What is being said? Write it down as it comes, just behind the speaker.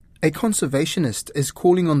A conservationist is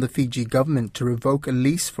calling on the Fiji government to revoke a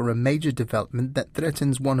lease for a major development that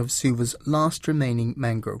threatens one of Suva's last remaining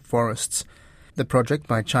mangrove forests. The project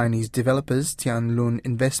by Chinese developers Tian Lun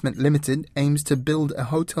Investment Limited aims to build a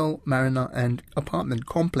hotel, marina and apartment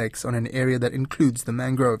complex on an area that includes the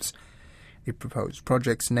mangroves. The proposed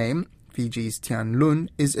project's name, Fiji's Tian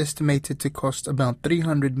Lun, is estimated to cost about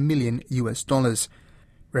 $300 million.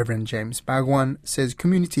 Reverend James Bhagwan says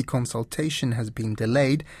community consultation has been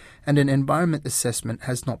delayed and an environment assessment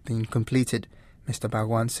has not been completed. Mr.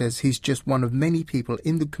 Bhagwan says he's just one of many people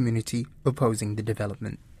in the community opposing the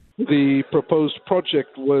development. The proposed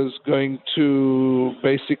project was going to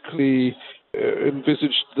basically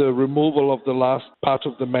envisage the removal of the last part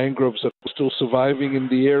of the mangroves that were still surviving in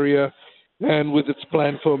the area, and with its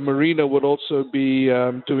plan for a marina would also be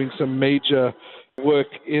doing some major work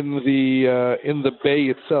in the bay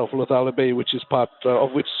itself, Lothal Bay, which is part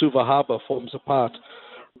of which Suva Harbour forms a part.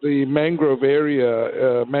 The mangrove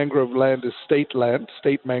area, mangrove land is state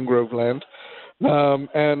mangrove land,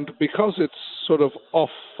 and because it's sort of off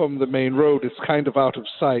from the main road, it's kind of out of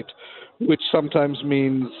sight, which sometimes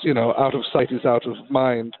means, out of sight is out of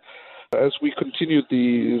mind. As we continued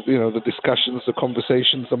the discussions, the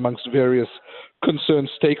conversations amongst various concerned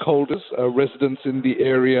stakeholders, residents in the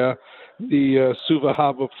area, the Suva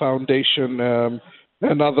Harbour Foundation,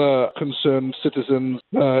 and other concerned citizens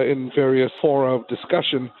in various fora of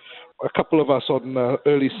discussion, a couple of us on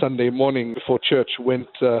early Sunday morning before church went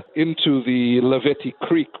into the Laveti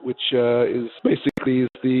Creek, which is basically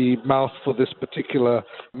the mouth for this particular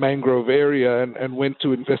mangrove area, and went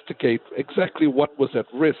to investigate exactly what was at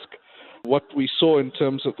risk. What we saw in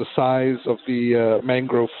terms of the size of the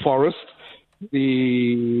mangrove forest,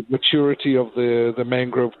 the maturity of the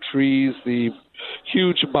mangrove trees, the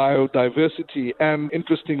huge biodiversity, and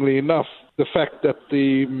interestingly enough, the fact that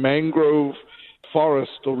the mangrove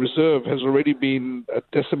forest or reserve has already been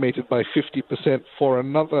decimated by 50% for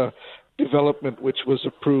another development which was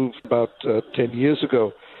approved about 10 years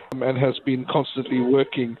ago and has been constantly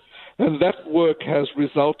working. And that work has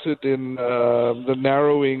resulted in the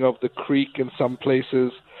narrowing of the creek in some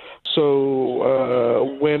places.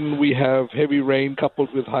 So when we have heavy rain coupled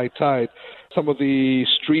with high tide, some of the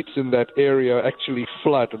streets in that area actually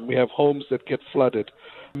flood, and we have homes that get flooded.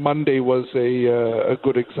 Monday was a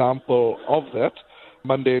good example of that.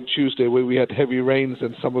 Monday and Tuesday, where we had heavy rains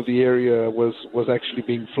and some of the area was actually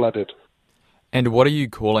being flooded. And what are you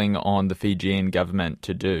calling on the Fijian government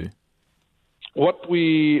to do? What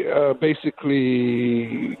we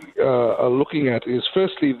basically are looking at is,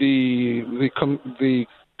 firstly, the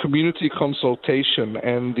community consultation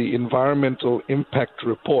and the environmental impact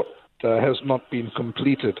report has not been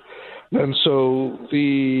completed. And so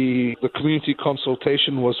the community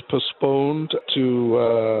consultation was postponed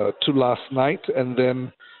to last night, and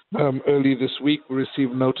then early this week we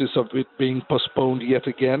received notice of it being postponed yet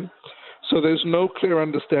again. So there's no clear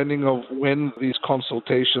understanding of when these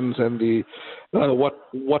consultations and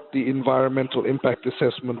what the environmental impact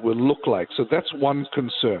assessment will look like. So that's one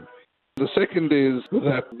concern. The second is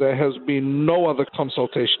that there has been no other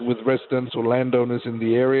consultation with residents or landowners in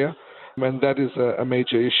the area, and that is a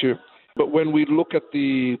major issue. But when we look at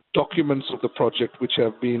the documents of the project which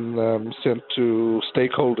have been sent to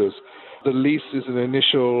stakeholders, the lease is an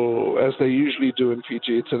initial, as they usually do in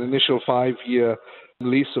Fiji, it's an initial 5-year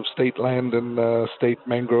lease of state land and state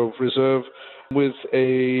mangrove reserve with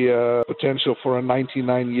a potential for a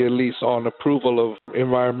 99-year lease on approval of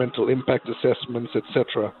environmental impact assessments,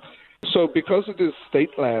 etc. So because it is state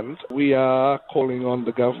land, we are calling on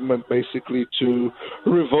the government basically to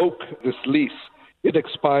revoke this lease. It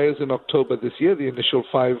expires in October this year. The initial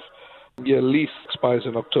 5-year lease expires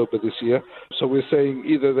in October this year. So we're saying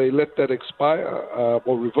either they let that expire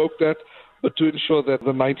or revoke that, but to ensure that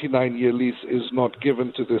the 99-year lease is not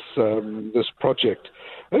given to this project.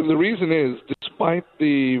 And the reason is, despite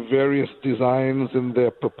the various designs in their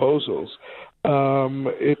proposals,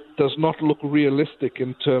 it does not look realistic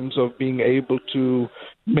in terms of being able to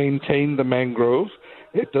maintain the mangrove.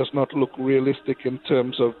 It does not look realistic in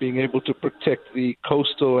terms of being able to protect the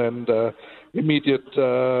coastal and immediate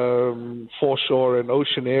foreshore and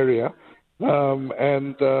ocean area.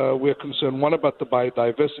 And we're concerned, one, about the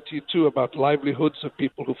biodiversity, two, about livelihoods of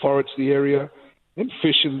people who forage the area and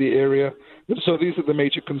fish in the area. And so these are the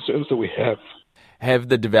major concerns that we have. Have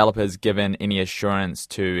the developers given any assurance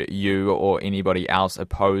to you or anybody else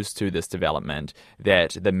opposed to this development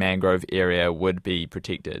that the mangrove area would be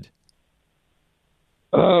protected?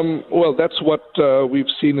 Well, that's what we've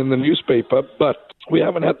seen in the newspaper, but we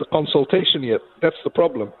haven't had the consultation yet. That's the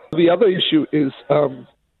problem. The other issue is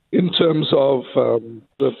in terms of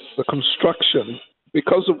the construction,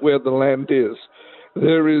 because of where the land is,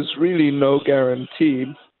 there is really no guarantee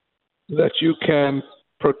that you can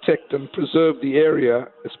protect and preserve the area,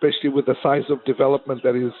 especially with the size of development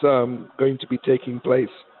that is going to be taking place.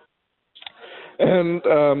 And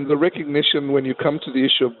the recognition when you come to the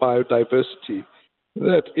issue of biodiversity,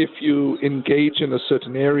 that if you engage in a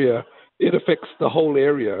certain area, it affects the whole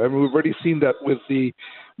area. And we've already seen that with the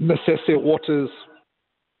Nasese Waters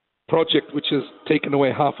project, which has taken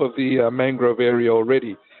away half of the mangrove area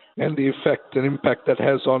already, and the effect and impact that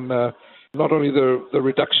has on not only the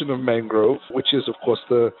reduction of mangrove, which is, of course,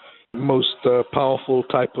 the most powerful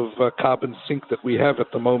type of carbon sink that we have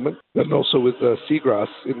at the moment, and also with seagrass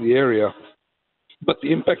in the area, but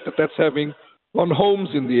the impact that that's having on homes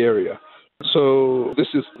in the area. So this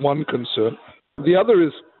is one concern. The other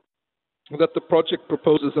is that the project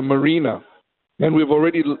proposes a marina, and we've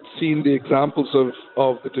already seen the examples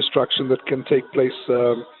of the destruction that can take place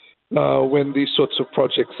when these sorts of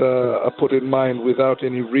projects are put in mind without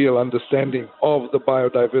any real understanding of the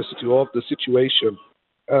biodiversity of the situation.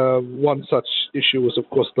 One such issue was, of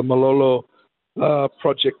course, the Malolo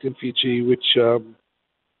project in Fiji, which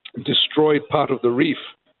destroyed part of the reef.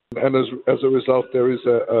 And as a result, there is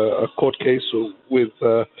a court case with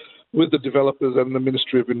the developers and the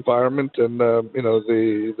Ministry of Environment, and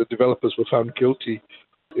the developers were found guilty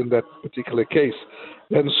in that particular case.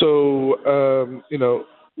 And so,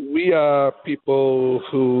 we are people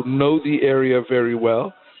who know the area very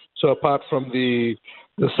well. So apart from the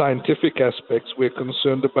scientific aspects, we're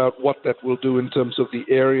concerned about what that will do in terms of the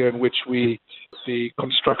area in which the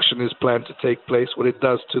construction is planned to take place, what it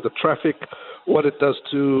does to the traffic, what it does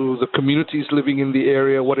to the communities living in the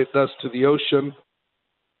area, what it does to the ocean,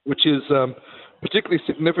 which is particularly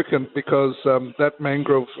significant because that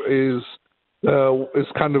mangrove is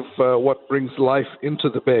kind of what brings life into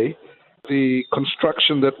the bay. The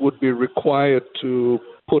construction that would be required to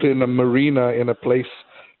put in a marina in a place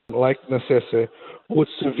like Nasese would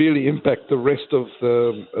severely impact the rest of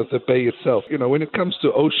the bay itself. When it comes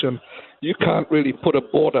to ocean, you can't really put a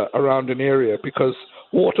border around an area because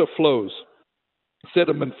water flows,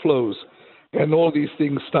 sediment flows, and all these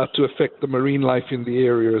things start to affect the marine life in the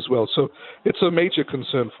area as well. So it's a major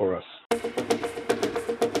concern for us.